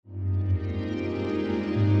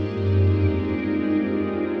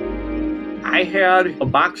I had a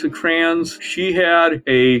box of crayons. She had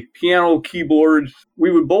a piano keyboard.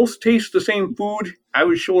 We would both taste the same food. I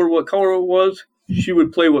would show her what color it was. She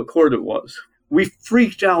would play what chord it was. We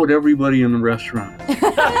freaked out everybody in the restaurant.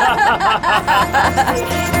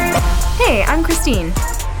 Hey, I'm Christine.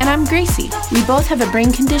 And I'm Gracie. We both have a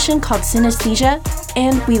brain condition called synesthesia,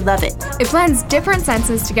 and we love it. It blends different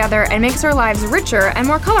senses together and makes our lives richer and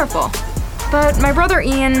more colorful. But my brother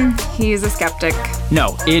Ian, he's a skeptic.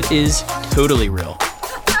 No, it is totally real.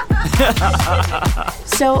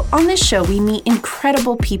 So on this show, we meet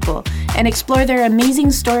incredible people and explore their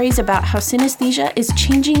amazing stories about how synesthesia is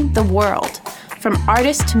changing the world. From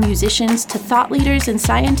artists to musicians to thought leaders and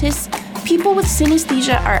scientists, people with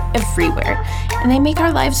synesthesia are everywhere, and they make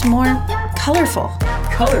our lives more colorful.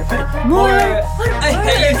 Colorful? More I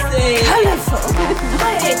hear you say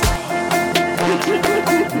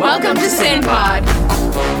Welcome to SinPod.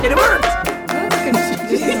 it worked!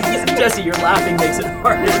 Jesse, your laughing makes it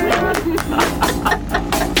harder.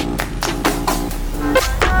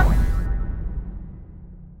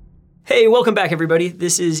 Hey, welcome back, everybody.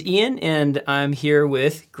 This is Ian, and I'm here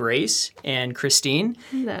with Grace and Christine.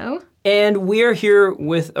 Hello. And we're here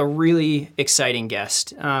with a really exciting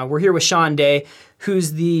guest. We're here with Sean Day,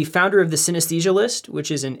 who's the founder of the Synesthesia List, which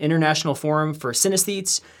is an international forum for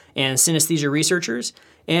synesthetes and synesthesia researchers.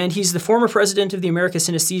 And he's the former president of the American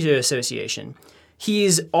Synesthesia Association.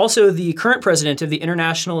 He's also the current president of the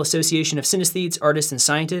International Association of Synesthetes, Artists, and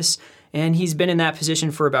Scientists, and he's been in that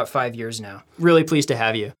position for about 5 years now. Really pleased to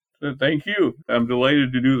have you. Thank you. I'm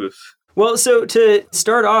delighted to do this. Well, so to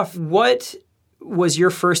start off, what was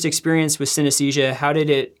your first experience with synesthesia? How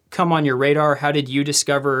did it come on your radar? How did you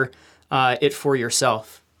discover it for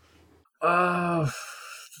yourself?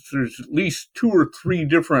 There's at least 2 or 3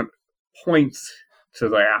 different points to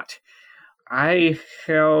that. I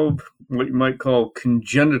have what you might call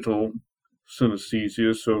congenital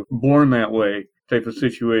synesthesia, so born that way type of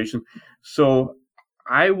situation. So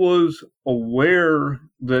I was aware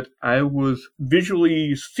that I was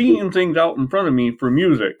visually seeing things out in front of me for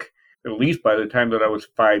music, at least by the time that I was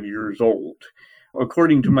 5 years old.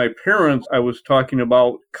 According to my parents, I was talking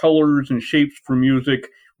about colors and shapes for music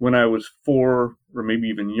when I was 4 or maybe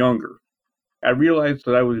even younger. I realized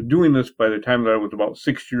that I was doing this by the time that I was about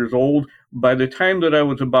 6 years old. By the time that I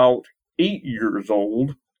was about 8 years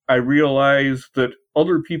old, I realized that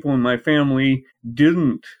other people in my family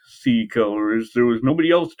didn't see colors. There was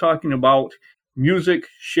nobody else talking about music,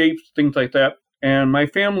 shapes, things like that. And my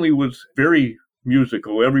family was very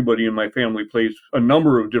musical. Everybody in my family plays a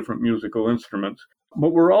number of different musical instruments.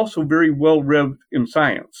 But we're also very well-read in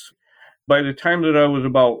science. By the time that I was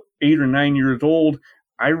about 8 or 9 years old,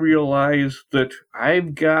 I realized that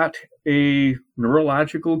I've got a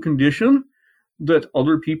neurological condition that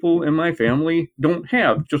other people in my family don't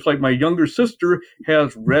have. Just like my younger sister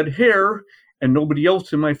has red hair and nobody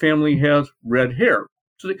else in my family has red hair.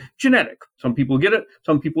 So it's genetic. Some people get it,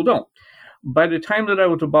 some people don't. By the time that I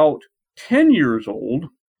was about 10 years old,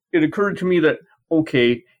 it occurred to me that,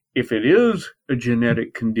 okay, if it is a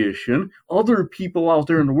genetic condition, other people out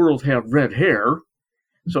there in the world have red hair.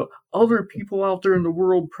 So other people out there in the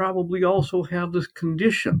world probably also have this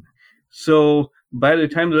condition. So by the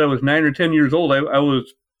time that I was 9 or 10 years old, I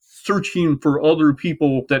was searching for other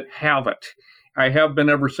people that have it. I have been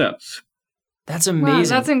ever since. That's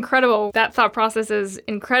amazing. Wow, that's incredible. That thought process is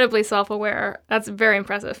incredibly self-aware. That's very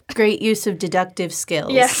impressive. Great use of deductive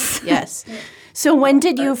skills. Yes. Yes. So when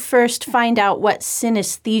did you first find out what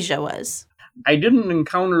synesthesia was? I didn't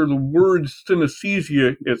encounter the word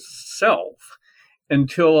synesthesia itself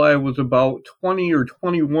until I was about 20 or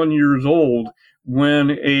 21 years old,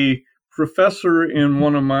 when a professor in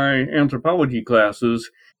one of my anthropology classes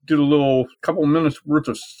did a little couple minutes worth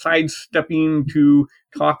of sidestepping to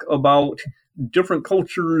talk about different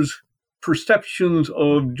cultures' perceptions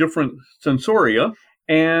of different sensoria.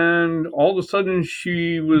 And all of a sudden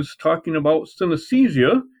she was talking about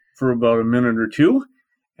synesthesia for about a minute or two.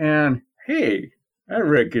 And hey, I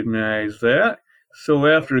recognize that. So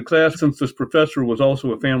after the class, since this professor was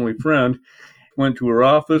also a family friend, went to her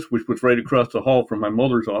office, which was right across the hall from my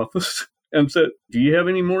mother's office, and said, "Do you have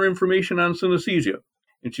any more information on synesthesia?"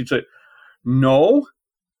 And she said, "No,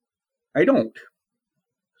 I don't.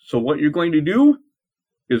 So what you're going to do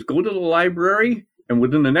is go to the library and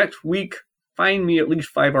within the next week, find me at least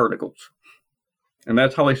 5 articles." And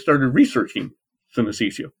that's how I started researching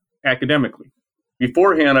synesthesia academically.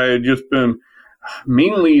 Beforehand, I had just been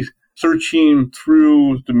mainly searching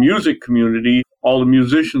through the music community, all the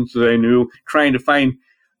musicians that I knew, trying to find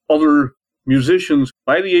other musicians.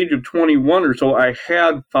 By the age of 21 or so, I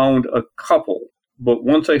had found a couple, But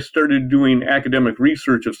once I started doing academic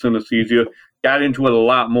research of synesthesia, got into it a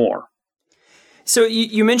lot more. So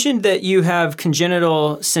you mentioned that you have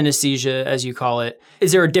congenital synesthesia, as you call it.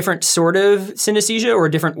 Is there a different sort of synesthesia or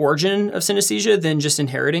a different origin of synesthesia than just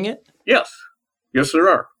inheriting it? Yes. Yes, there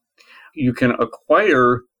are. You can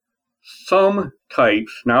acquire some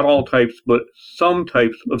types, not all types, but some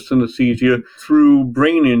types of synesthesia through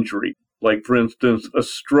brain injury, like, for instance, a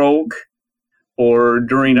stroke or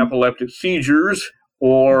during epileptic seizures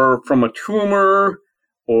or from a tumor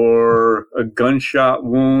or a gunshot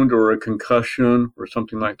wound or a concussion or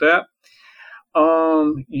something like that.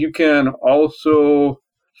 You can also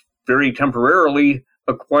very temporarily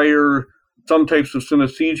acquire some types of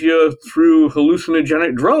synesthesia through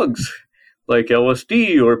hallucinogenic drugs like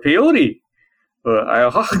LSD or peyote,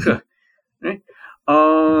 ayahuasca.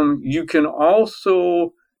 You can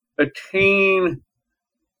also attain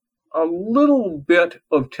a little bit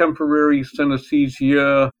of temporary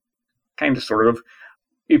synesthesia, kind of, sort of,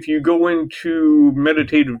 if you go into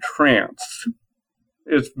meditative trance.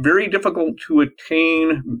 It's very difficult to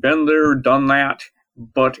attain, been there, done that,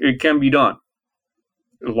 but it can be done.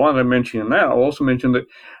 As long as I'm mentioning that, I'll also mention that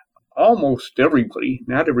almost everybody,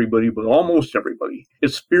 not everybody, but almost everybody,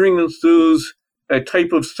 experiences a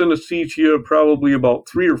type of synesthesia probably about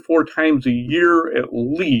 3 or 4 times a year at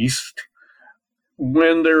least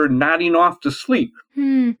when they're nodding off to sleep.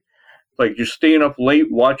 Like you're staying up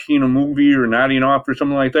late watching a movie or nodding off or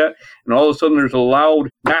something like that, and all of a sudden there's a loud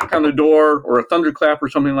knock on the door or a thunderclap or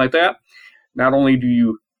something like that. Not only do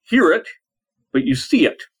you hear it, but you see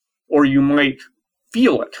it, or you might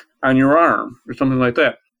feel it on your arm or something like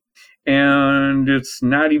that. And it's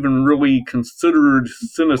not even really considered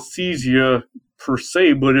synesthesia per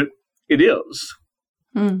se, but it is.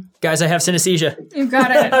 Guys, I have synesthesia. You've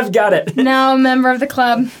got it. I've got it. Now a member of the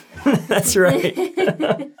club. That's right.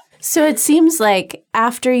 So it seems like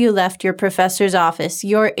after you left your professor's office,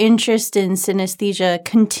 your interest in synesthesia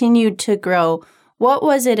continued to grow. What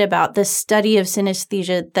was it about the study of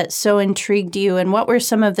synesthesia that so intrigued you, and what were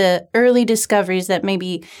some of the early discoveries that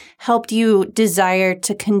maybe helped you desire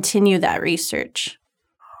to continue that research?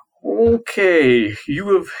 Okay,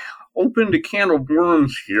 you have opened a can of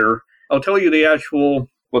worms here. I'll tell you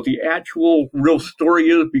what the actual real story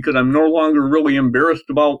is, because I'm no longer really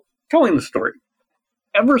embarrassed about telling the story.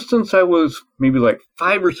 Ever since I was maybe like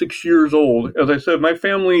 5 or 6 years old, as I said, my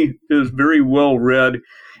family is very well read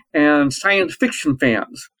and science fiction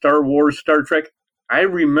fans. Star Wars, Star Trek. I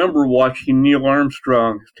remember watching Neil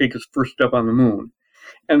Armstrong take his first step on the moon.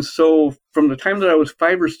 And so from the time that I was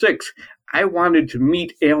 5 or 6, I wanted to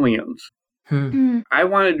meet aliens. I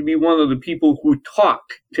wanted to be one of the people who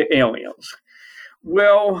talked to aliens.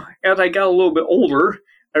 Well, as I got a little bit older,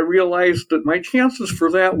 I realized that my chances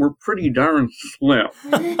for that were pretty darn slim.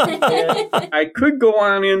 I could go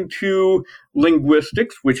on into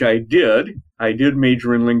linguistics, which I did. I did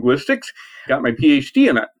major in linguistics, got my PhD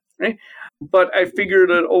in it. Right? But I figured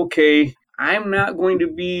that, okay, I'm not going to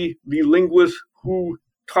be the linguist who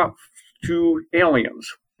talks to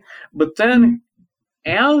aliens. But then,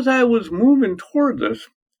 as I was moving toward this,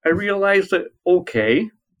 I realized that, okay,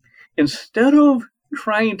 instead of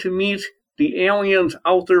trying to meet the aliens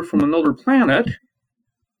out there from another planet,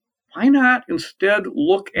 why not instead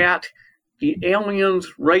look at the aliens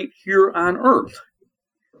right here on Earth?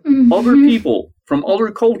 Other people from other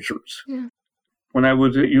cultures. Yeah. When I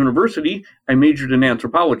was at university, I majored in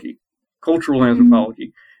anthropology, cultural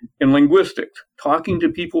anthropology, and linguistics, talking to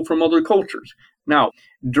people from other cultures. Now,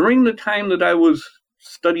 during the time that I was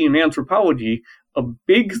studying anthropology, a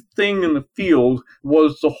big thing in the field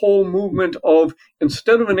was the whole movement of,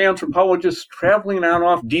 instead of an anthropologist traveling on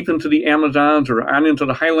off deep into the Amazons or on into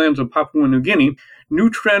the highlands of Papua New Guinea, new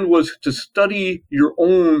trend was to study your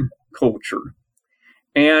own culture.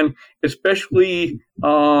 And especially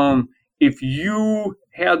if you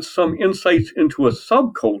had some insights into a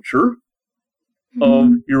subculture of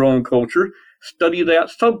your own culture, study that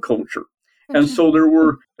subculture. And so there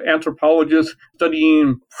were anthropologists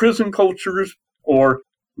studying prison cultures, or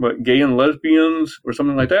gay and lesbians, or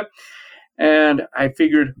something like that. And I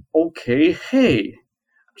figured, okay, hey,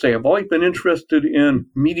 say I've always been interested in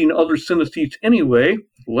meeting other synesthetes anyway.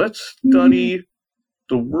 Let's study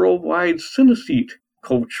the worldwide synesthete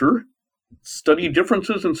culture, study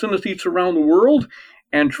differences in synesthetes around the world,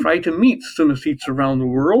 and try to meet synesthetes around the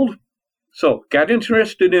world. So, got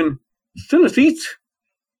interested in synesthetes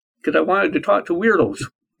because I wanted to talk to weirdos.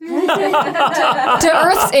 To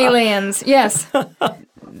Earth's aliens, yes.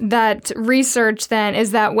 That research, then,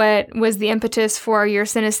 is that what was the impetus for your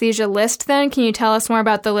synesthesia list, then? Can you tell us more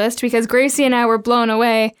about the list? Because Gracie and I were blown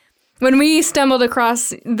away when we stumbled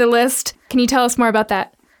across the list Can you tell us more about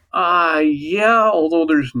that? Yeah, although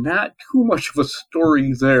there's not too much of a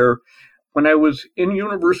story there. When I was in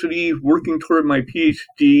university working toward my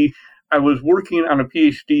PhD, I was working on a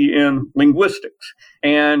PhD in linguistics,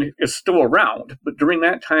 and it's still around. But during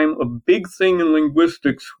that time, a big thing in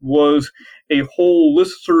linguistics was a whole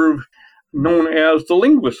listserv known as the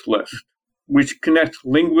Linguist List, which connects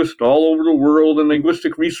linguists all over the world, and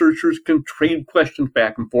linguistic researchers can trade questions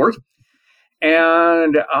back and forth.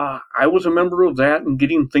 And I was a member of that and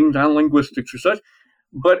getting things on linguistics or such.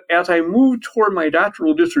 But as I moved toward my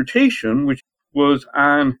doctoral dissertation, which was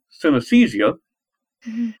on synesthesia,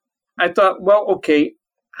 I thought, well, okay,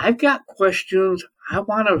 I've got questions. I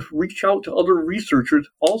want to reach out to other researchers.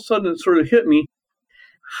 All of a sudden, it sort of hit me.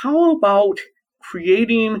 How about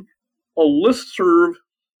creating a listserv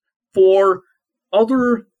for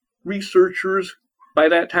other researchers? By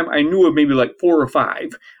that time, I knew of maybe like 4 or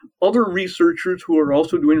 5 other researchers who are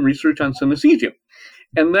also doing research on synesthesia.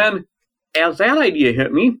 And then, as that idea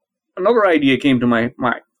hit me, another idea came to my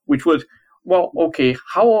mind, which was, well, okay,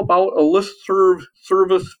 how about a listserv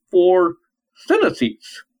service for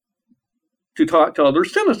synesthetes to talk to other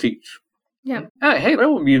synesthetes? Yeah. Hey, that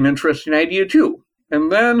would be an interesting idea too. And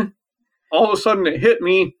then, all of a sudden, it hit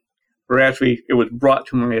me, or actually, it was brought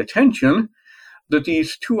to my attention, that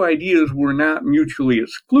these two ideas were not mutually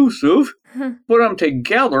exclusive, put them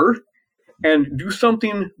together and do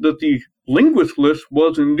something that the Linguist List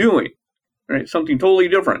wasn't doing, right? Something totally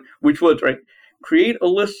different, which was, right, create a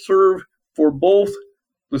listserv for both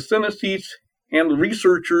the synesthetes and the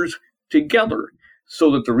researchers together,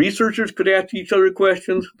 so that the researchers could ask each other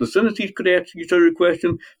questions, the synesthetes could ask each other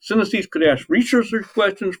questions, synesthetes could ask researchers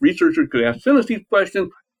questions, researchers could ask synesthetes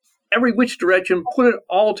questions, every which direction, put it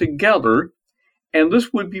all together. And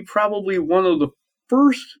this would be probably one of the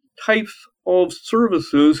first types of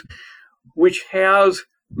services which has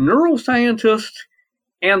neuroscientists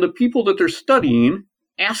and the people that they're studying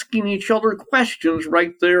asking each other questions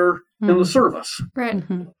right there in the service. Right.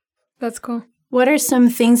 That's cool. What are some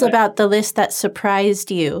things about the list that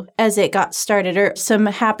surprised you as it got started, or some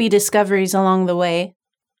happy discoveries along the way?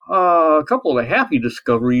 A couple of the happy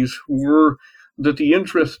discoveries were that the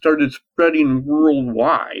interest started spreading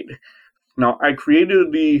worldwide. Now, I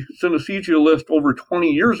created the synesthesia list over 20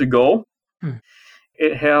 years ago.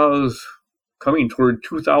 It has, coming toward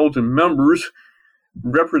 2,000 members,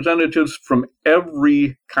 representatives from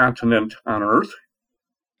every continent on Earth.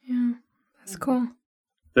 Yeah, that's cool.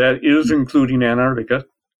 That is including Antarctica.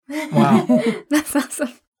 Wow. That's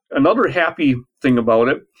awesome. Another happy thing about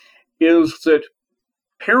it is that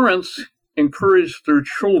parents encourage their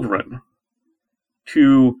children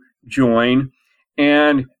to join,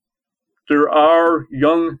 and there are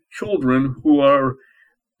young children who are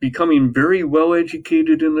becoming very well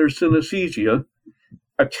educated in their synesthesia.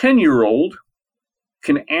 A 10-year-old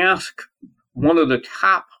can ask one of the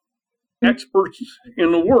top experts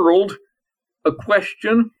in the world a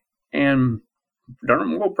question, and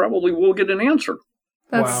darn well probably will get an answer.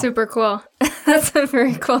 That's super cool. That's a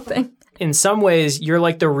very cool thing. In some ways, you're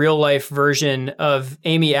like the real-life version of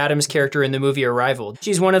Amy Adams' character in the movie Arrival.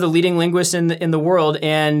 She's one of the leading linguists in the world,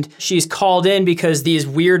 and she's called in because these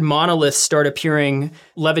weird monoliths start appearing,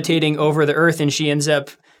 levitating over the Earth, and she ends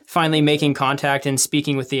up finally making contact and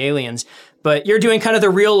speaking with the aliens. But you're doing kind of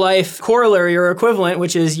the real-life corollary or equivalent,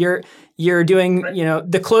 which is you're doing,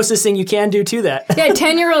 the closest thing you can do to that. Yeah,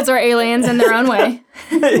 10-year-olds are aliens in their own way.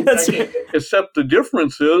 That's right. Except the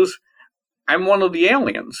difference is I'm one of the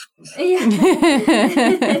aliens.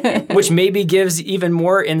 Which maybe gives even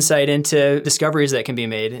more insight into discoveries that can be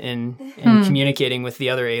made in communicating with the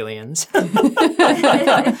other aliens.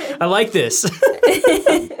 I like this.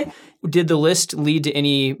 Did the list lead to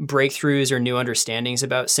any breakthroughs or new understandings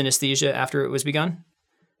about synesthesia after it was begun?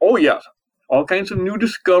 Oh, yes. All kinds of new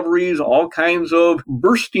discoveries, all kinds of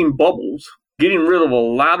bursting bubbles, getting rid of a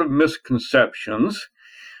lot of misconceptions,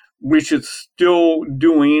 which it's still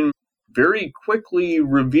doing, very quickly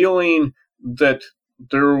revealing that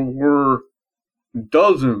there were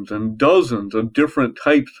dozens and dozens of different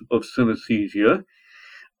types of synesthesia,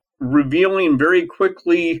 revealing very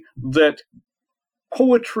quickly that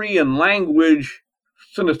poetry and language,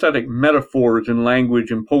 synesthetic metaphors in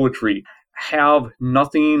language and poetry, have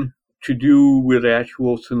nothing to do with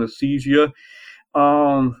actual synesthesia.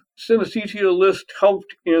 Synesthesia List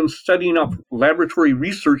helped in setting up laboratory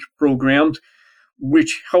research programs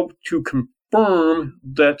which helped to confirm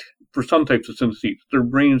that for some types of synesthetes, their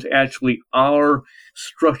brains actually are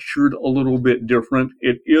structured a little bit different.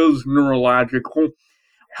 It is neurological.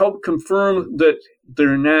 Help confirm that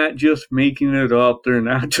they're not just making it up, they're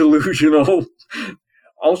not delusional.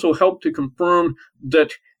 Also help to confirm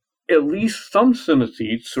that at least some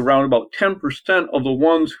synesthetes, around about 10% of the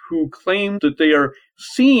ones who claim that they are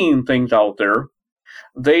seeing things out there,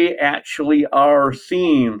 they actually are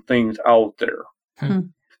seeing things out there.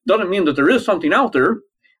 Doesn't mean that there is something out there,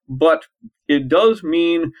 but it does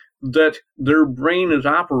mean that their brain is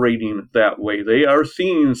operating that way. They are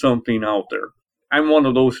seeing something out there. I'm one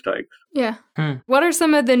of those types. Yeah. What are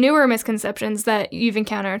some of the newer misconceptions that you've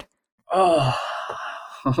encountered? Oh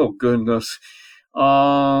goodness.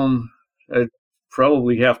 I'd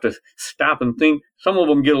probably have to stop and think. Some of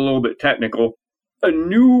them get a little bit technical. A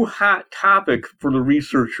new hot topic for the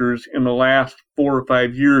researchers in the last 4 or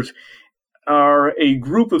 5 years are a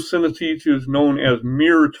group of synesthetes known as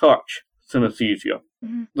mirror touch synesthesia.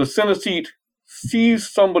 Mm-hmm. The synesthete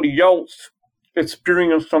sees somebody else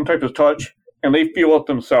experience some type of touch, and they feel it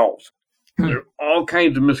themselves. There are all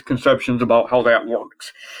kinds of misconceptions about how that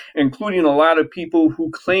works, including a lot of people who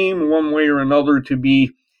claim one way or another to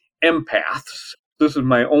be empaths. This is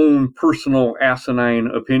my own personal asinine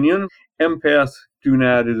opinion. Empaths do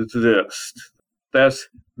not exist. That's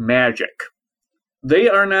magic. They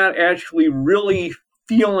are not actually really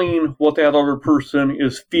feeling what that other person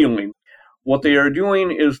is feeling. What they are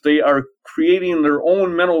doing is they are creating their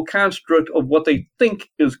own mental construct of what they think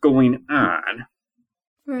is going on.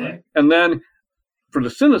 Right. And then for the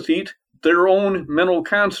synesthete, their own mental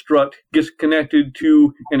construct gets connected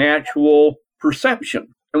to an actual perception.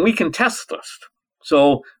 And we can test this.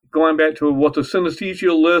 So going back to what the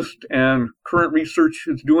synesthesia list and current research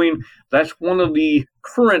is doing, that's one of the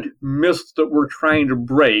current myths that we're trying to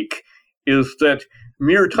break, is that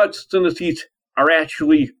mirror touch synesthetes are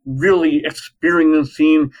actually really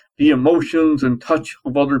experiencing the emotions and touch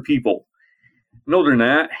of other people. No, they're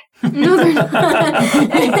not. No, they're not.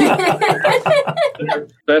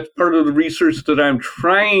 That's part of the research that I'm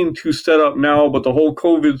trying to set up now, but the whole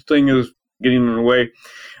COVID thing is getting in the way.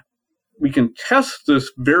 We can test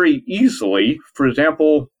this very easily, for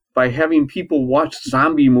example, by having people watch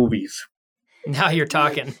zombie movies. Now you're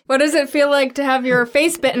talking. What does it feel like to have your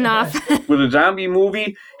face bitten off? With a zombie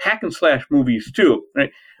movie, hack and slash movies too,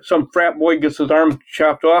 right? Some frat boy gets his arm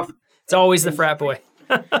chopped off. It's always the frat boy.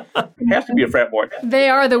 It has to be a frat boy. They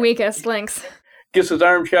are the weakest links. Gets his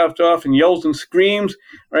arm chopped off and yells and screams,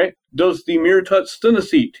 right? Does the mirror touch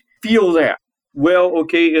synesthete feel that? Well,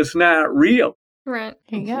 okay, it's not real. Right.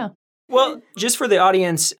 Here you go. Well, just for the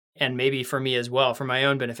audience, and maybe for me as well, for my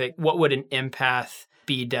own benefit, what would an empath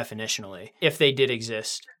be definitionally, if they did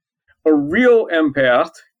exist? A real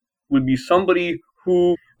empath would be somebody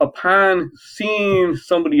who, upon seeing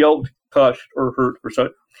somebody else touched or hurt or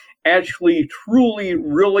such, actually truly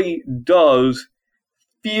really does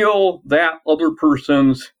feel that other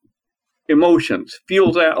person's emotions,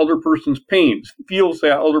 feels that other person's pains, feels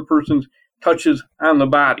that other person's touches on the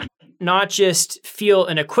body. Not just feel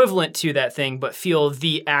an equivalent to that thing, but feel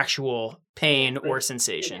the actual pain or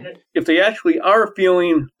sensation. If they actually are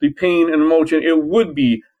feeling the pain and emotion, it would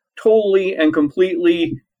be totally and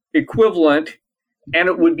completely equivalent, and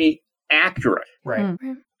it would be accurate. Right.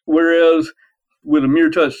 Mm-hmm. Whereas with a mirror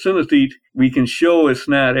touch synesthete, we can show it's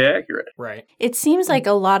not accurate. Right. It seems like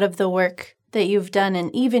a lot of the work that you've done, and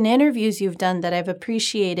even interviews you've done that I've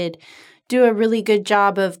appreciated, do a really good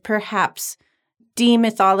job of perhaps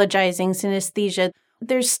demythologizing synesthesia.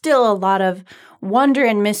 There's still a lot of wonder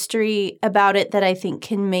and mystery about it that I think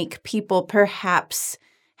can make people perhaps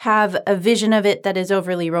have a vision of it that is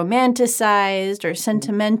overly romanticized or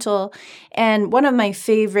sentimental. And one of my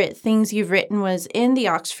favorite things you've written was in the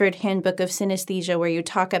Oxford Handbook of Synesthesia, where you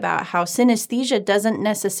talk about how synesthesia doesn't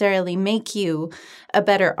necessarily make you a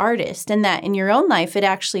better artist, and that in your own life it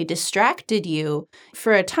actually distracted you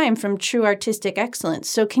for a time from true artistic excellence.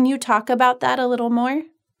 So can you talk about that a little more?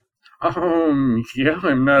 Yeah,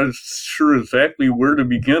 I'm not sure exactly where to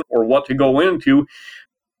begin or what to go into.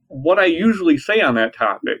 What I usually say on that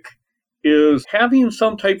topic is having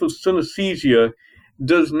some type of synesthesia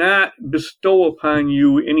does not bestow upon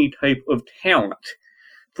you any type of talent.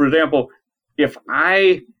 For example, if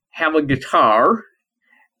I have a guitar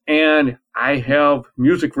and I have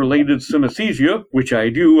music-related synesthesia, which I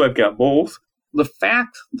do, I've got both, the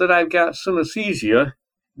fact that I've got synesthesia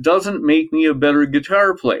doesn't make me a better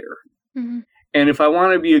guitar player. Mm-hmm. And if I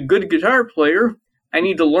want to be a good guitar player, I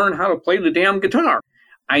need to learn how to play the damn guitar.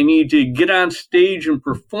 I need to get on stage and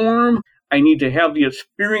perform. I need to have the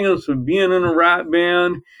experience of being in a rock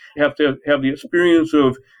band. I have to have the experience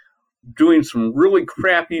of doing some really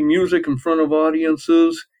crappy music in front of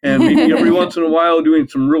audiences, and maybe every once in a while doing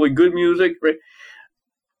some really good music. Right?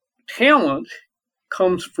 Talent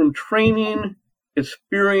comes from training,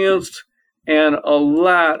 experience, and a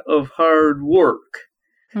lot of hard work.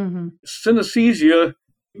 Mm-hmm. Synesthesia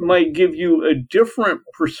might give you a different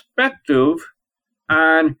perspective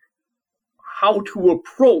on how to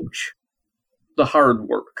approach the hard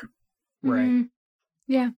work. Right. Mhm.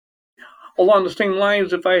 Yeah. Along the same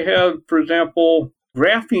lines, if I had, for example,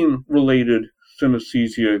 graphing-related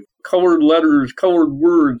synesthesia, colored letters, colored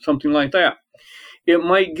words, something like that, it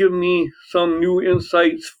might give me some new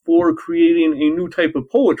insights for creating a new type of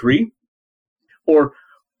poetry or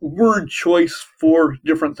word choice for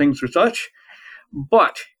different things or such.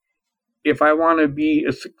 But if I want to be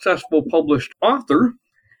a successful published author,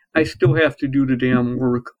 I still have to do the damn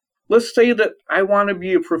work. Let's say that I want to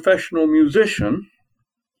be a professional musician.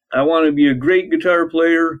 I want to be a great guitar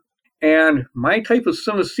player, and my type of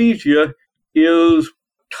synesthesia is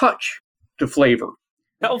touch to flavor.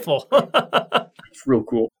 Helpful. It's real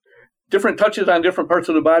cool. Different touches on different parts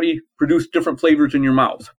of the body produce different flavors in your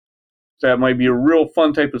mouth. So that might be a real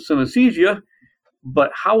fun type of synesthesia,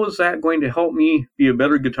 but how is that going to help me be a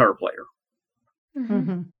better guitar player?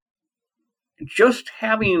 Mm-hmm. Just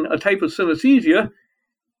having a type of synesthesia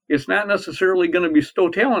is not necessarily going to bestow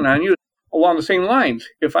talent on you. Along the same lines,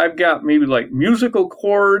 if I've got maybe like musical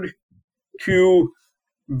chord to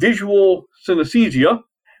visual synesthesia,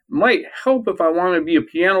 might help if I want to be a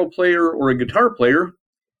piano player or a guitar player.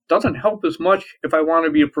 Doesn't help as much if I want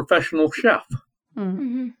to be a professional chef.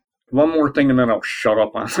 Mm-hmm. One more thing and then I'll shut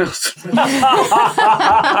up on this.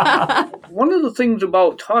 One of the things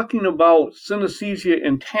about talking about synesthesia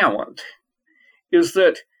and talent is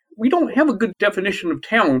that we don't have a good definition of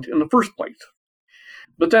talent in the first place.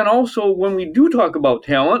 But then also when we do talk about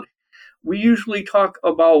talent, we usually talk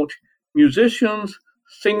about musicians,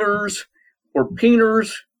 singers, or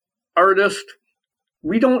painters, artists.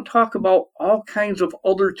 We don't talk about all kinds of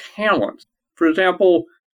other talents. For example,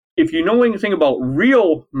 if you know anything about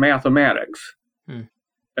real mathematics,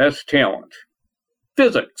 that's talent.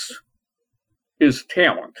 Physics is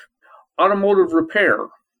talent. Automotive repair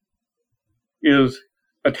is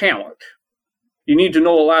a talent. You need to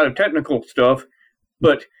know a lot of technical stuff,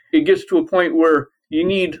 but it gets to a point where you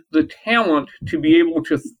need the talent to be able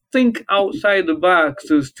to think outside the box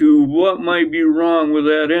as to what might be wrong with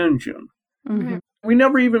that engine. Mm-hmm. We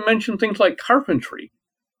never even mention things like carpentry,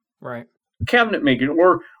 Right. cabinet making,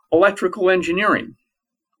 or electrical engineering,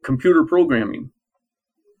 computer programming.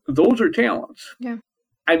 Those are talents. Yeah.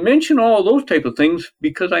 I mention all of those type of things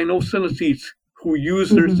because I know synesthetes who use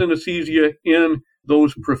their synesthesia in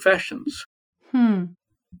those professions. It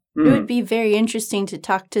would be very interesting to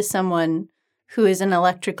talk to someone who is an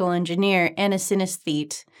electrical engineer and a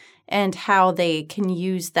synesthete and how they can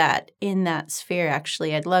use that in that sphere,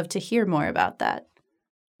 actually. I'd love to hear more about that.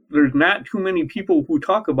 There's not too many people who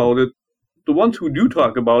talk about it. The ones who do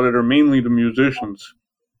talk about it are mainly the musicians.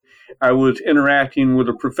 I was interacting with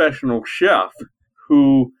a professional chef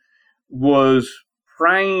who was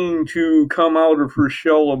trying to come out of her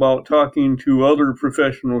shell about talking to other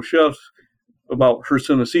professional chefs about her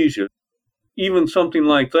synesthesia. Even something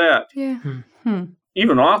like that, Yeah.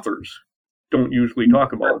 even authors don't usually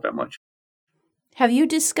talk about it that much. Have you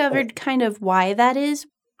discovered kind of why that is?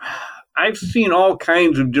 I've seen all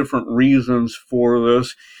kinds of different reasons for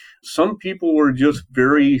this. Some people are just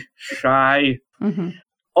very shy. Mm-hmm.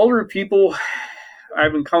 Other people,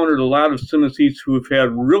 I've encountered a lot of synesthetes who have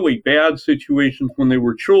had really bad situations when they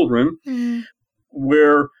were children,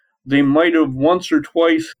 where they might have once or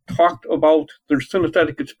twice talked about their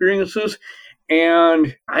synesthetic experiences.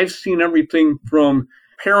 And I've seen everything from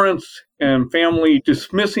parents and family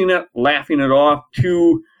dismissing it, laughing it off,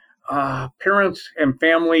 to parents and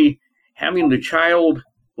family having the child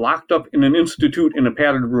locked up in an institute in a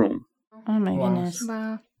padded room. Oh, my Wow. goodness.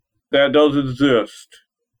 Wow. That does exist.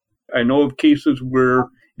 I know of cases where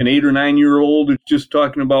an 8 or 9-year-old is just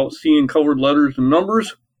talking about seeing colored letters and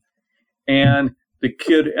numbers, and the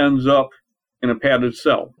kid ends up in a padded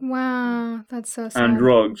cell Wow. That's so sad. on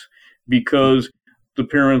drugs because the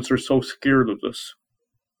parents are so scared of this.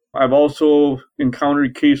 I've also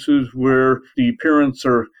encountered cases where the parents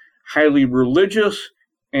are highly religious,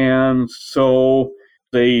 and so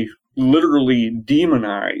they literally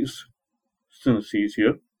demonize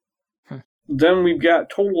synesthesia. Then we've got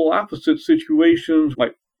total opposite situations,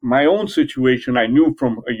 like my own situation. I knew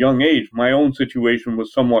from a young age, my own situation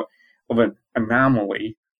was somewhat of an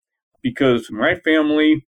anomaly because my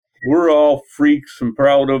family, we're all freaks and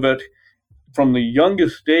proud of it. From the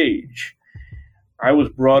youngest age, I was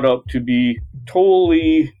brought up to be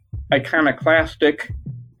totally iconoclastic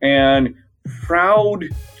and proud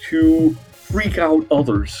to freak out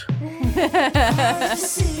others.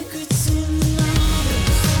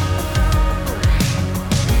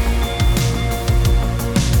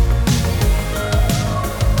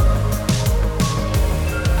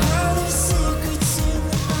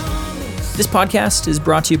 This podcast is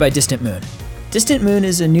brought to you by Distant Moon. Distant Moon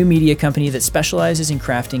is a new media company that specializes in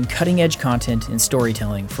crafting cutting-edge content and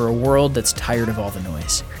storytelling for a world that's tired of all the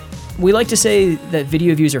noise. We like to say that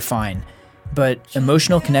video views are fine, but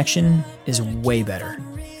emotional connection is way better.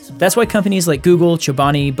 That's why companies like Google,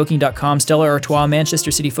 Chobani, Booking.com, Stella Artois, Manchester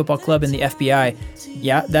City Football Club, and the FBI,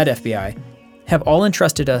 yeah, that FBI, have all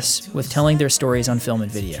entrusted us with telling their stories on film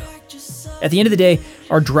and video. At the end of the day,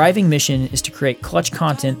 our driving mission is to create clutch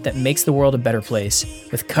content that makes the world a better place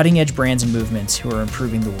with cutting-edge brands and movements who are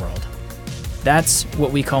improving the world. That's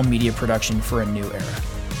what we call media production for a new era.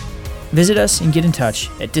 Visit us and get in touch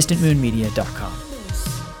at distantmoonmedia.com.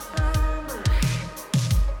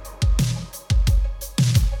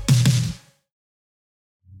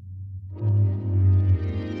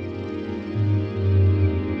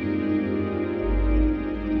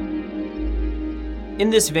 In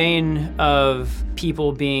this vein of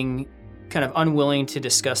people being kind of unwilling to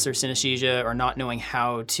discuss their synesthesia or not knowing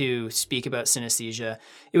how to speak about synesthesia,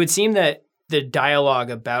 it would seem that the dialogue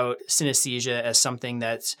about synesthesia as something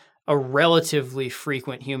that's a relatively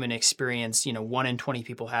frequent human experience, 1 in 20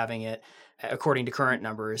 people having it, according to current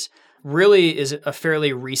numbers, really is a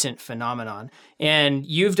fairly recent phenomenon. And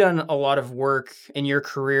you've done a lot of work in your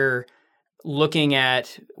career looking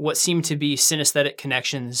at what seem to be synesthetic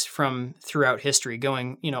connections from throughout history,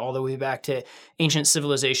 going, all the way back to ancient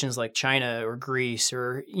civilizations like China or Greece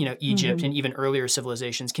or, Egypt and even earlier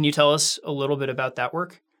civilizations. Can you tell us a little bit about that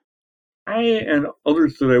work? I and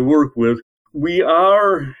others that I work with, we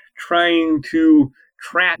are trying to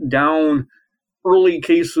track down early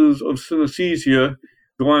cases of synesthesia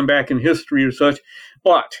going back in history or such.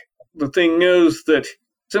 But the thing is that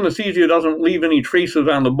synesthesia doesn't leave any traces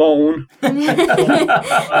on the bone.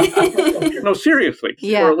 No, seriously.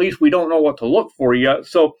 Yeah. Or at least we don't know what to look for yet.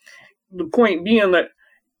 So the point being that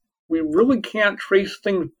we really can't trace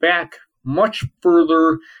things back much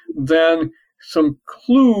further than some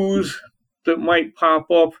clues that might pop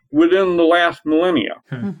up within the last millennia.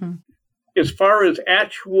 Mm-hmm. As far as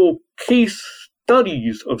actual case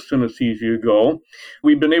studies of synesthesia go,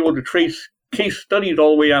 we've been able to trace case studies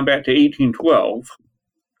all the way on back to 1812.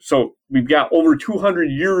 So we've got over 200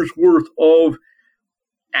 years worth of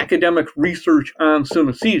academic research on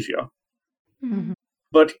synesthesia. Mm-hmm.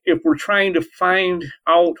 But if we're trying to find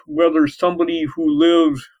out whether somebody who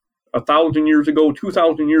lived 1,000 years ago,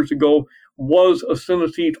 2,000 years ago, was a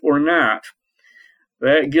synesthete or not,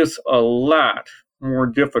 that gets a lot more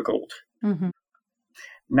difficult. Mm-hmm.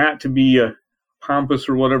 Not to be pompous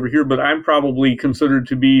or whatever here, but I'm probably considered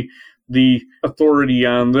to be the authority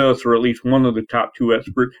on this, or at least one of the top two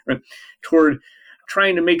experts, right, toward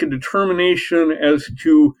trying to make a determination as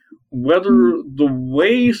to whether the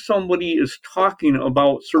way somebody is talking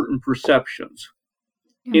about certain perceptions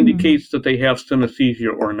indicates that they have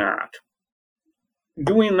synesthesia or not.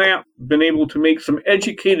 Doing that, been able to make some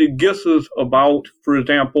educated guesses about, for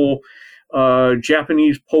example,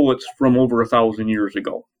 Japanese poets from over 1,000 years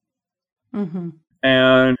ago. Mm-hmm.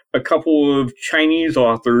 And a couple of Chinese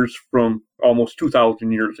authors from almost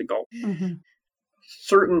 2,000 years ago. Mm-hmm.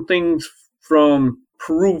 Certain things from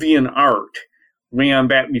Peruvian art way on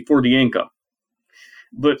back before the Inca.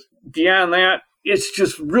 But beyond that, it's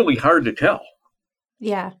just really hard to tell.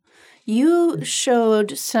 Yeah. You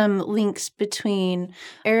showed some links between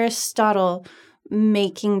Aristotle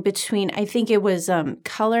making between, I think it was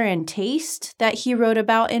color and taste that he wrote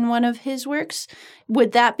about in one of his works.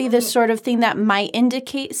 Would that be the sort of thing that might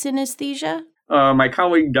indicate synesthesia? My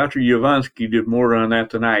colleague, Dr. Yavanski, did more on that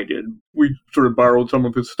than I did. We sort of borrowed some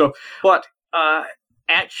of his stuff. But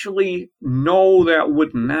actually, no, that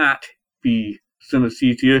would not be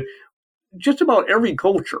synesthesia. Just about every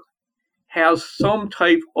culture has some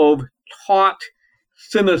type of taught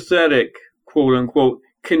synesthetic, quote-unquote,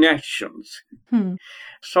 connections.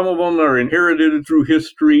 Some of them are inherited through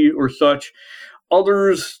history or such.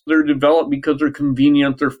 Others, they're developed because they're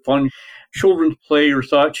convenient, they're fun, children's play or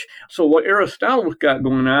such. So what Aristotle got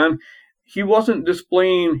going on, he wasn't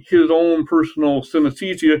displaying his own personal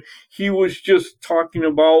synesthesia. He was just talking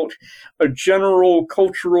about a general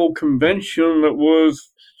cultural convention that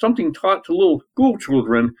was something taught to little school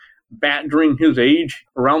children back during his age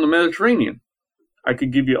around the Mediterranean. I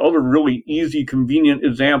could give you other really easy, convenient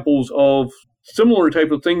examples of similar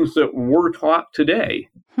type of things that we're taught today.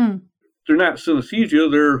 They're not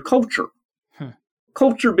synesthesia, they're culture.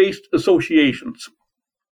 Culture-based associations.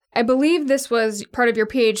 I believe this was part of your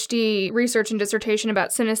PhD research and dissertation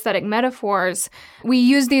about synesthetic metaphors. We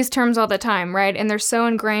use these terms all the time, right? And they're so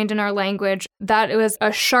ingrained in our language. that it was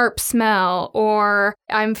a sharp smell, or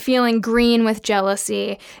I'm feeling green with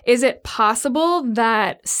jealousy. Is it possible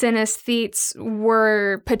that synesthetes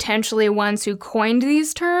were potentially ones who coined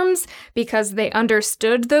these terms because they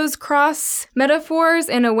understood those cross metaphors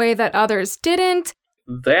in a way that others didn't?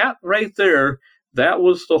 That right there, that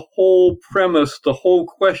was the whole premise, the whole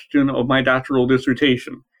question of my doctoral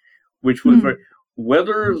dissertation, which was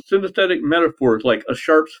whether synesthetic metaphors like a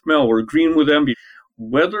sharp smell or green with envy,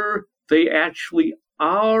 whether they actually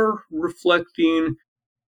are reflecting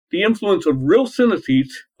the influence of real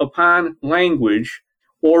synesthetes upon language,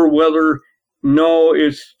 or whether, no,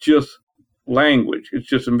 it's just language, it's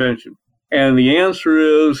just invention. And the answer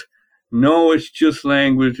is, no, it's just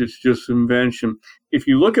language, it's just invention. If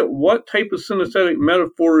you look at what type of synesthetic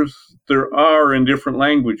metaphors there are in different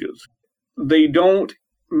languages, they don't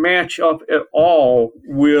match up at all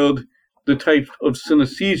with the type of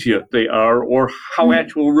synesthesia they are or how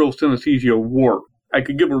actual real synesthesia work. I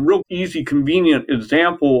could give a real easy, convenient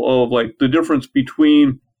example of like the difference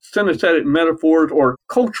between synesthetic metaphors or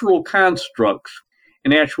cultural constructs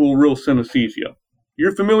and actual real synesthesia.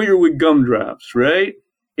 You're familiar with gumdrops, right?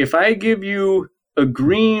 If I give you a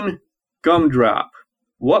green gumdrop,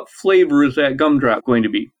 what flavor is that gumdrop going to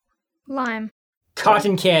be? Lime.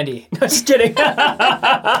 Cotton candy. No, just kidding.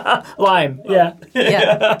 Lime.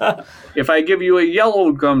 Yeah. If I give you a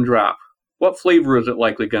yellow gumdrop, what flavor is it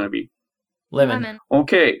likely going to be? Lemon.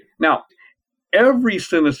 Okay. Now, every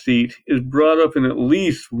synesthete is brought up in at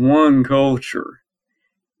least one culture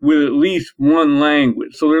with at least one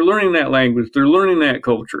language. So they're learning that language. They're learning that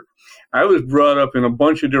culture. I was brought up in a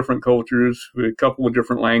bunch of different cultures with a couple of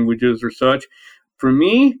different languages or such. For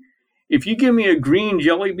me, if you give me a green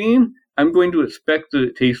jelly bean, I'm going to expect that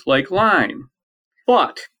it tastes like lime.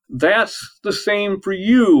 But that's the same for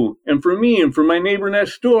you and for me and for my neighbor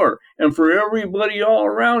next door and for everybody all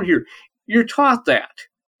around here. You're taught that.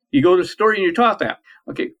 You go to the store and you're taught that.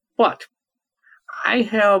 Okay, but I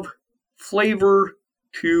have flavor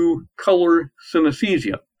to color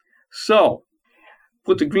synesthesia. So,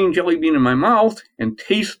 put the green jelly bean in my mouth and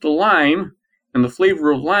taste the lime, and the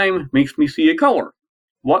flavor of lime makes me see a color.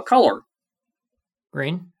 What color?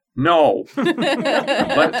 Green? No.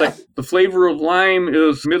 But the flavor of lime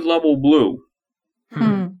is mid-level blue.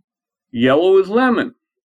 Yellow is lemon.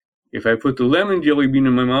 If I put the lemon jelly bean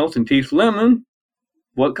in my mouth and taste lemon,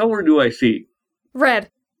 what color do I see? Red.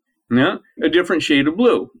 Yeah, a different shade of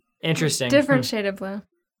blue. Interesting. Different shade of blue.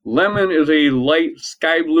 Lemon is a light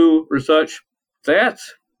sky blue or such.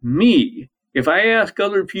 That's me. If I ask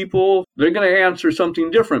other people, they're going to answer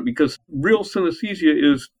something different because real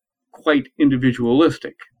synesthesia is quite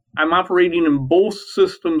individualistic. I'm operating in both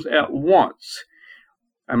systems at once.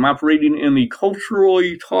 I'm operating in the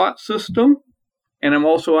culturally taught system, and I'm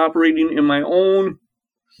also operating in my own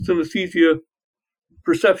synesthesia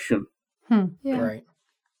perception. Yeah. Right.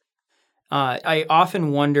 I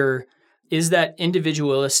often wonder, is that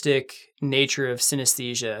individualistic nature of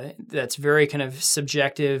synesthesia that's very kind of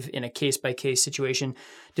subjective in a case-by-case situation,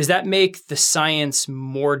 does that make the science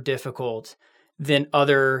more difficult than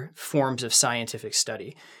other forms of scientific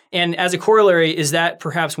study? And as a corollary, is that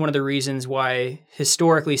perhaps one of the reasons why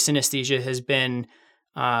historically synesthesia has been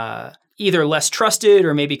either less trusted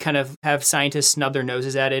or maybe kind of have scientists snub their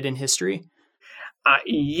noses at it in history?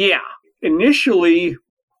 Yeah. Initially,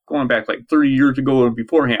 going back like 30 years ago and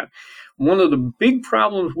beforehand, one of the big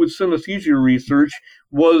problems with synesthesia research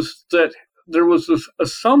was that there was this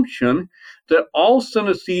assumption that all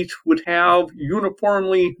synesthetes would have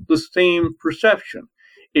uniformly the same perception.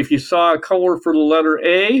 If you saw a color for the letter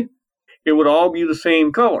A, it would all be the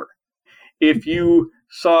same color. If you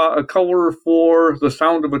saw a color for the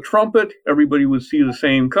sound of a trumpet, everybody would see the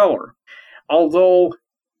same color. Although,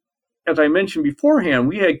 as I mentioned beforehand,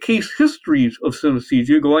 we had case histories of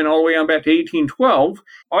synesthesia going all the way on back to 1812.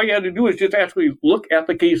 All you had to do is just actually look at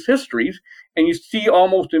the case histories, and you see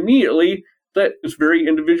almost immediately that it's very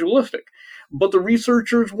individualistic. But the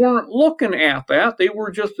researchers weren't looking at that. They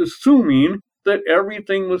were just assuming that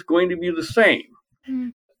everything was going to be the same.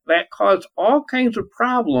 That caused all kinds of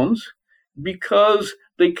problems because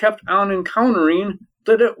they kept on encountering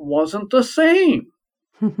that it wasn't the same.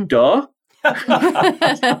 Duh.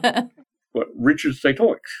 Richard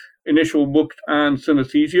Cytowicz's initial book on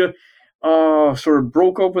synesthesia sort of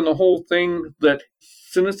broke open the whole thing that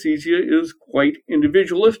synesthesia is quite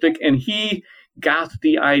individualistic, and he got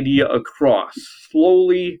the idea across.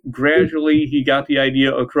 Slowly, gradually, he got the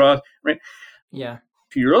idea across. Right? Yeah.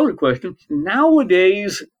 To your other question,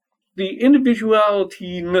 nowadays, the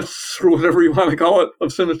individuality-ness, or whatever you want to call it, of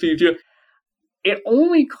synesthesia, it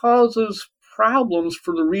only causes problems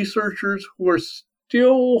for the researchers who are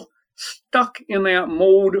still stuck in that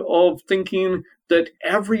mode of thinking that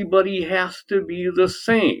everybody has to be the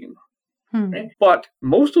same. Right? But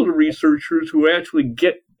most of the researchers who actually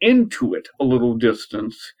get into it a little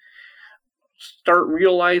distance start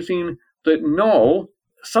realizing that no,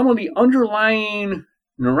 some of the underlying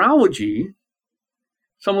neurology,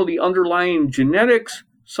 some of the underlying genetics,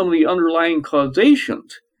 some of the underlying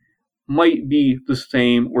causations might be the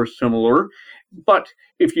same or similar. But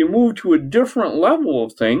if you move to a different level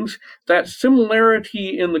of things, that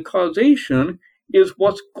similarity in the causation is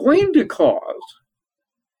what's going to cause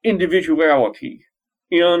individuality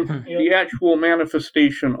in the actual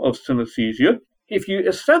manifestation of synesthesia. If you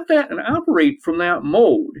accept that and operate from that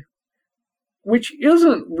mode, which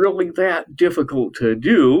isn't really that difficult to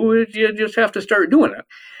do, you just have to start doing it.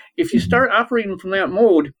 If you start operating from that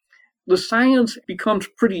mode, the science becomes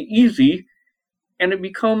pretty easy, and it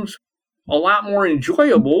becomes a lot more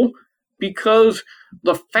enjoyable because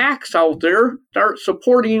the facts out there start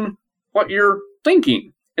supporting what you're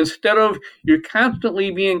thinking, instead of you're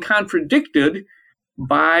constantly being contradicted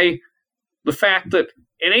by the fact that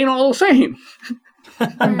it ain't all the same.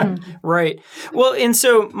 Right. Well, and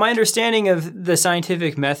so my understanding of the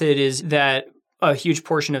scientific method is that a huge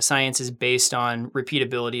portion of science is based on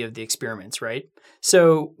repeatability of the experiments, right?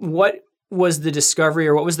 So what was the discovery,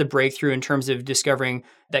 or what was the breakthrough in terms of discovering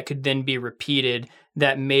that could then be repeated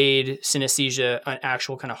that made synesthesia an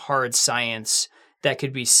actual kind of hard science that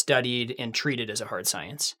could be studied and treated as a hard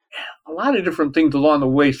science? A lot of different things along the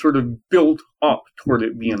way sort of built up toward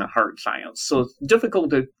it being a hard science. So it's difficult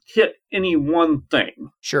to hit any one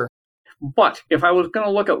thing. Sure. But if I was going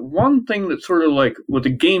to look at one thing that sort of like was a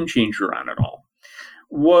game changer on it all,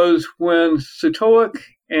 was when Satoic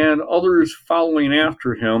and others following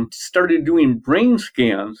after him started doing brain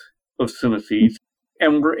scans of synesthetes,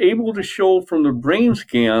 and were able to show from the brain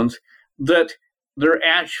scans that there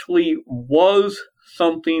actually was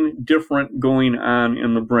something different going on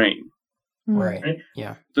in the brain. Right.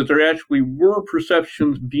 Yeah. That there actually were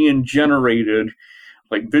perceptions being generated,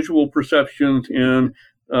 like visual perceptions in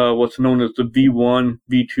what's known as the V1,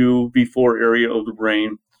 V2, V4 area of the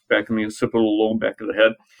brain, back in the occipital lobe, back of the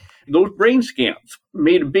head. Those brain scans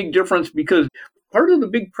made a big difference, because part of the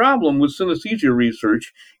big problem with synesthesia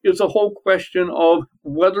research is the whole question of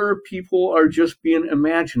whether people are just being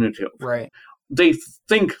imaginative. Right. They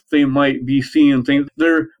think they might be seeing things.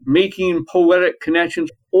 They're making poetic connections.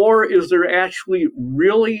 Or is there actually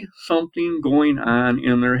really something going on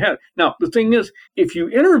in their head? Now, the thing is, if you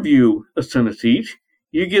interview a synesthete,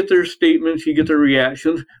 you get their statements, you get their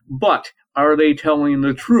reactions, but are they telling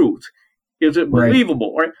the truth? Is it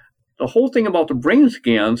believable? Right. The whole thing about the brain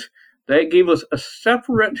scans, that gave us a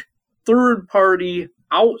separate third-party,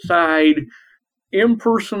 outside,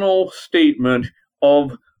 impersonal statement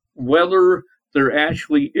of whether there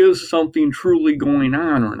actually is something truly going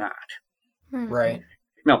on or not. Right.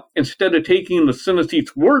 Now, instead of taking the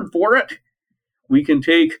synesthete's word for it, we can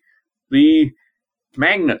take the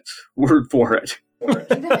magnet's word for it.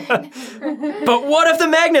 But what if the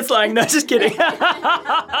magnet's lying? No, just kidding.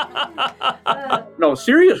 No,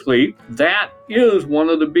 seriously, that is one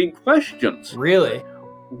of the big questions. Really?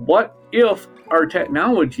 What if our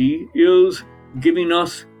technology is giving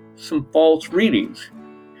us some false readings?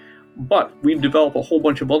 But we've developed a whole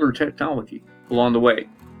bunch of other technology along the way.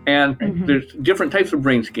 And there's different types of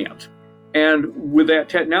brain scans. And with that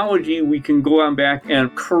technology, we can go on back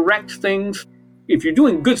and correct things. If you're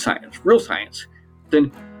doing good science, real science,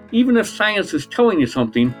 then even if science is telling you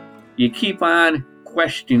something, you keep on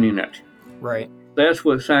questioning it. Right. That's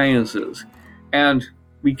what science is. And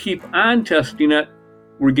we keep on testing it,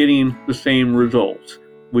 we're getting the same results,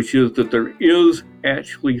 which is that there is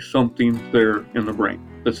actually something there in the brain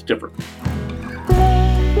that's different.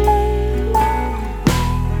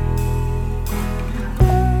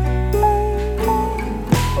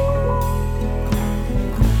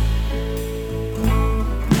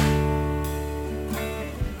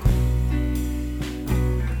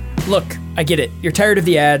 Look, I get it. You're tired of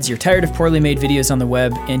the ads, you're tired of poorly made videos on the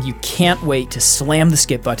web, and you can't wait to slam the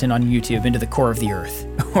skip button on YouTube into the core of the earth,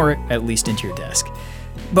 or at least into your desk.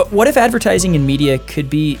 But what if advertising and media could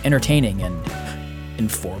be entertaining and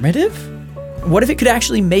informative? What if it could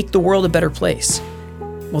actually make the world a better place?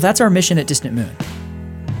 Well, that's our mission at Distant Moon.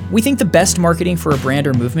 We think the best marketing for a brand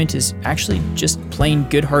or movement is actually just plain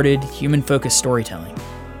good-hearted, human-focused storytelling.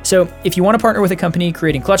 So if you want to partner with a company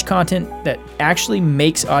creating clutch content that actually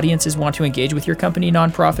makes audiences want to engage with your company,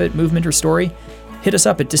 nonprofit, movement, or story, hit us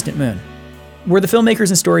up at Distant Moon. We're the filmmakers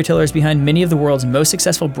and storytellers behind many of the world's most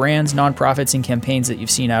successful brands, nonprofits, and campaigns that you've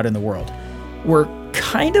seen out in the world. We're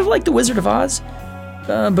kind of like the Wizard of Oz,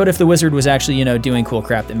 but if the wizard was actually, doing cool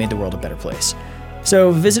crap that made the world a better place.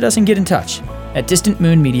 So visit us and get in touch at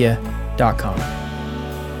distantmoonmedia.com.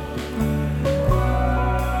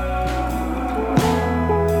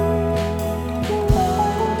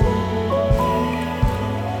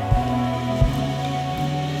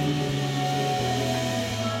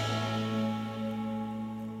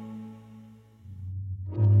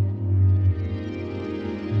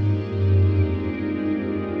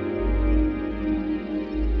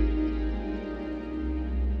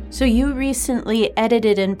 So you recently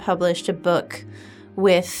edited and published a book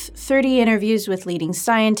with 30 interviews with leading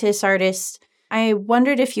scientists, artists. I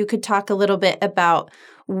wondered if you could talk a little bit about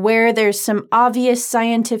where there's some obvious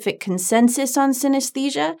scientific consensus on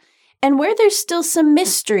synesthesia and where there's still some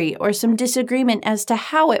mystery or some disagreement as to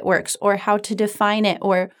how it works or how to define it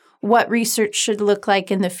or what research should look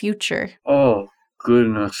like in the future. Oh,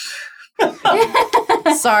 goodness.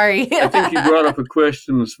 Sorry. I think you brought up a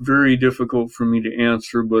question that's very difficult for me to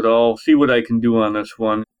answer, but I'll see what I can do on this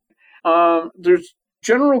one. There's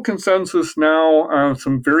general consensus now on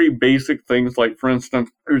some very basic things, like, for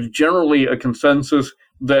instance, there's generally a consensus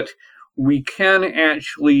that we can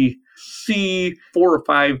actually see 4 or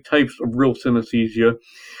 5 types of real synesthesia.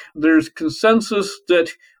 There's consensus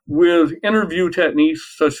that with interview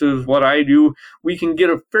techniques, such as what I do, we can get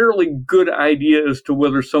a fairly good idea as to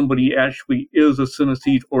whether somebody actually is a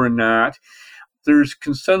synesthete or not. There's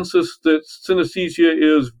consensus that synesthesia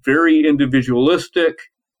is very individualistic.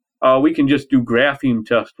 We can just do grapheme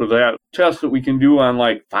tests for that. Tests that we can do on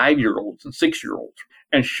like 5-year-olds and 6-year-olds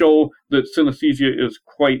and show that synesthesia is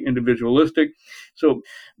quite individualistic. So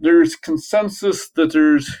there's consensus that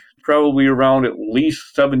there's probably around at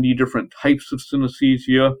least 70 different types of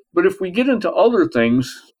synesthesia. But if we get into other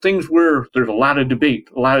things where there's a lot of debate,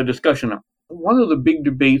 a lot of discussion, one of the big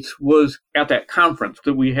debates was at that conference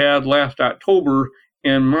that we had last October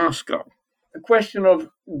in Moscow. The question of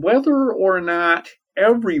whether or not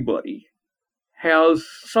everybody has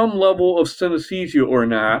some level of synesthesia or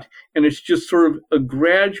not, and it's just sort of a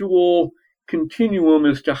gradual continuum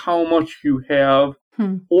as to how much you have,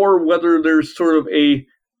 or whether there's sort of a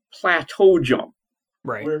plateau jump.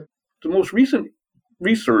 Right. Where the most recent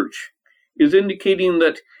research is indicating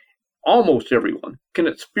that almost everyone can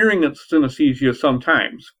experience synesthesia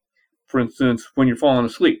sometimes. For instance, when you're falling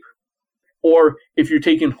asleep, or if you're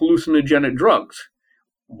taking hallucinogenic drugs.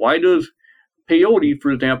 Why does peyote,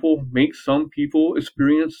 for example, make some people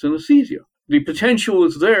experience synesthesia? The potential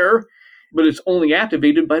is there, but it's only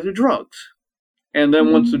activated by the drugs. And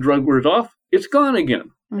then once the drug wears off, it's gone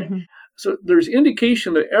again. Mm-hmm. So there's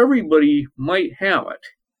indication that everybody might have it.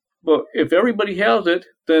 But if everybody has it,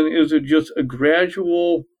 then is it just a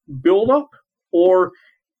gradual buildup? Or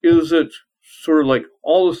is it sort of like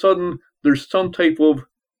all of a sudden there's some type of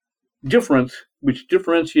difference which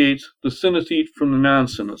differentiates the synesthete from the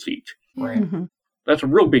non-synesthete? Right. Mm-hmm. That's a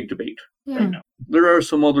real big debate. Yeah. There are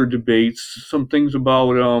some other debates, some things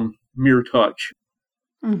about mere touch,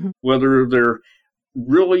 whether there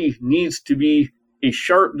really needs to be a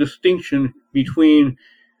sharp distinction between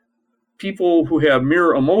people who have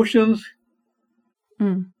mere emotions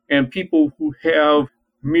and people who have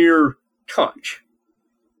mere touch.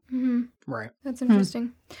 Mm-hmm. Right. That's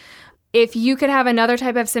interesting. If you could have another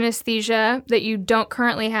type of synesthesia that you don't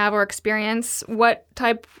currently have or experience, what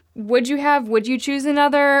type would you have? Would you choose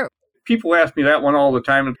another? People ask me that one all the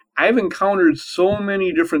time. I've encountered so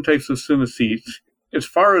many different types of synesthetes. As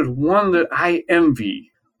far as one that I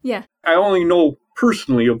envy, Yeah. I only know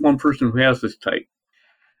personally of one person who has this type.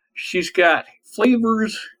 She's got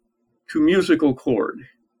flavors to musical chord.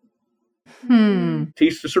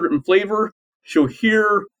 Taste a certain flavor, she'll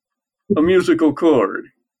hear a musical chord.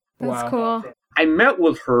 That's cool. I met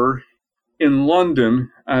with her in London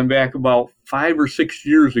back about 5 or 6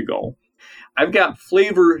 years ago. I've got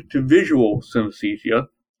flavor to visual synesthesia.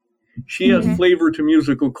 She has flavor to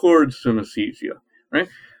musical chord synesthesia, right?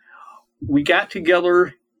 We got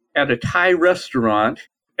together at a Thai restaurant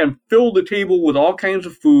and filled the table with all kinds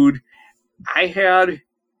of food. I had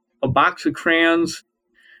a box of crayons.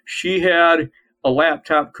 She had a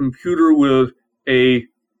laptop computer with a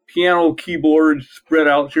piano keyboard spread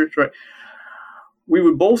out. Right. We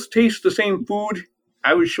would both taste the same food.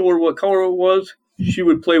 I would show her what color it was. She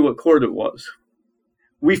would play what chord it was.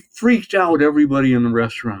 We freaked out everybody in the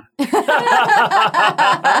restaurant.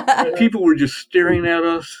 People were just staring at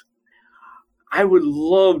us. I would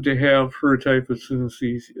love to have her type of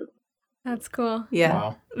synesthesia. That's cool. Yeah.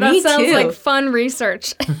 Wow. That Me sounds too. like fun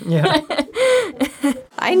research. Yeah.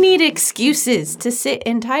 I need excuses to sit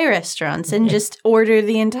in Thai restaurants and just order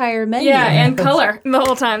the entire menu. Yeah, and color the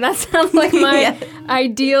whole time. That sounds like my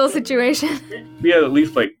ideal situation. We had at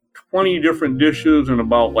least like 20 different dishes and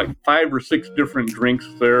about like 5 or 6 different drinks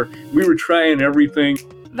there. We were trying everything.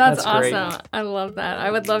 That's great. awesome. I love that. I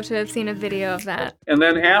would love to have seen a video of that. And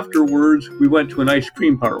then afterwards, we went to an ice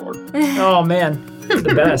cream parlor. Oh, man.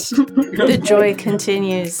 The best. The joy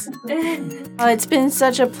continues. Oh, it's been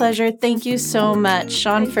such a pleasure. Thank you so much,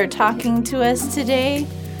 Sean, for talking to us today.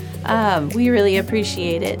 We really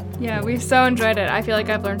appreciate it. Yeah, we've so enjoyed it. I feel like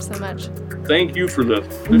I've learned so much. Thank you for this.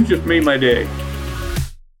 This just made my day.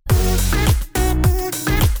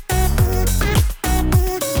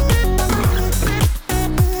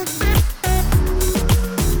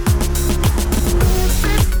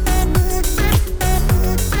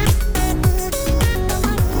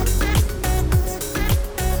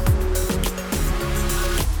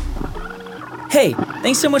 Hey,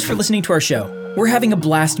 thanks so much for listening to our show. We're having a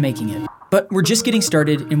blast making it, but we're just getting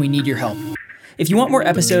started and we need your help. If you want more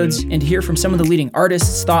episodes and to hear from some of the leading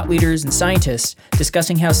artists, thought leaders, and scientists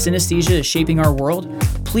discussing how synesthesia is shaping our world,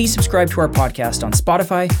 please subscribe to our podcast on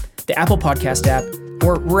Spotify, the Apple Podcast app,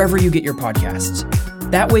 or wherever you get your podcasts.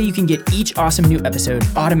 That way you can get each awesome new episode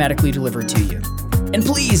automatically delivered to you. And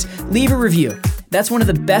please, leave a review. That's one of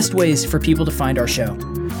the best ways for people to find our show.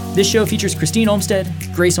 This show features Christine Olmsted,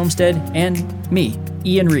 Grace Olmsted, and me,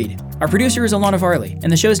 Ian Reed. Our producer is Alana Varley,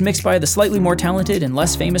 and the show is mixed by the slightly more talented and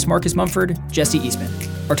less famous Marcus Mumford, Jesse Eastman.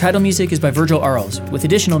 Our title music is by Virgil Arles, with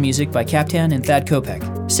additional music by Captan and Thad Kopek.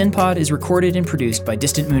 SynPod is recorded and produced by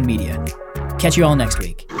Distant Moon Media. Catch you all next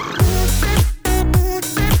week.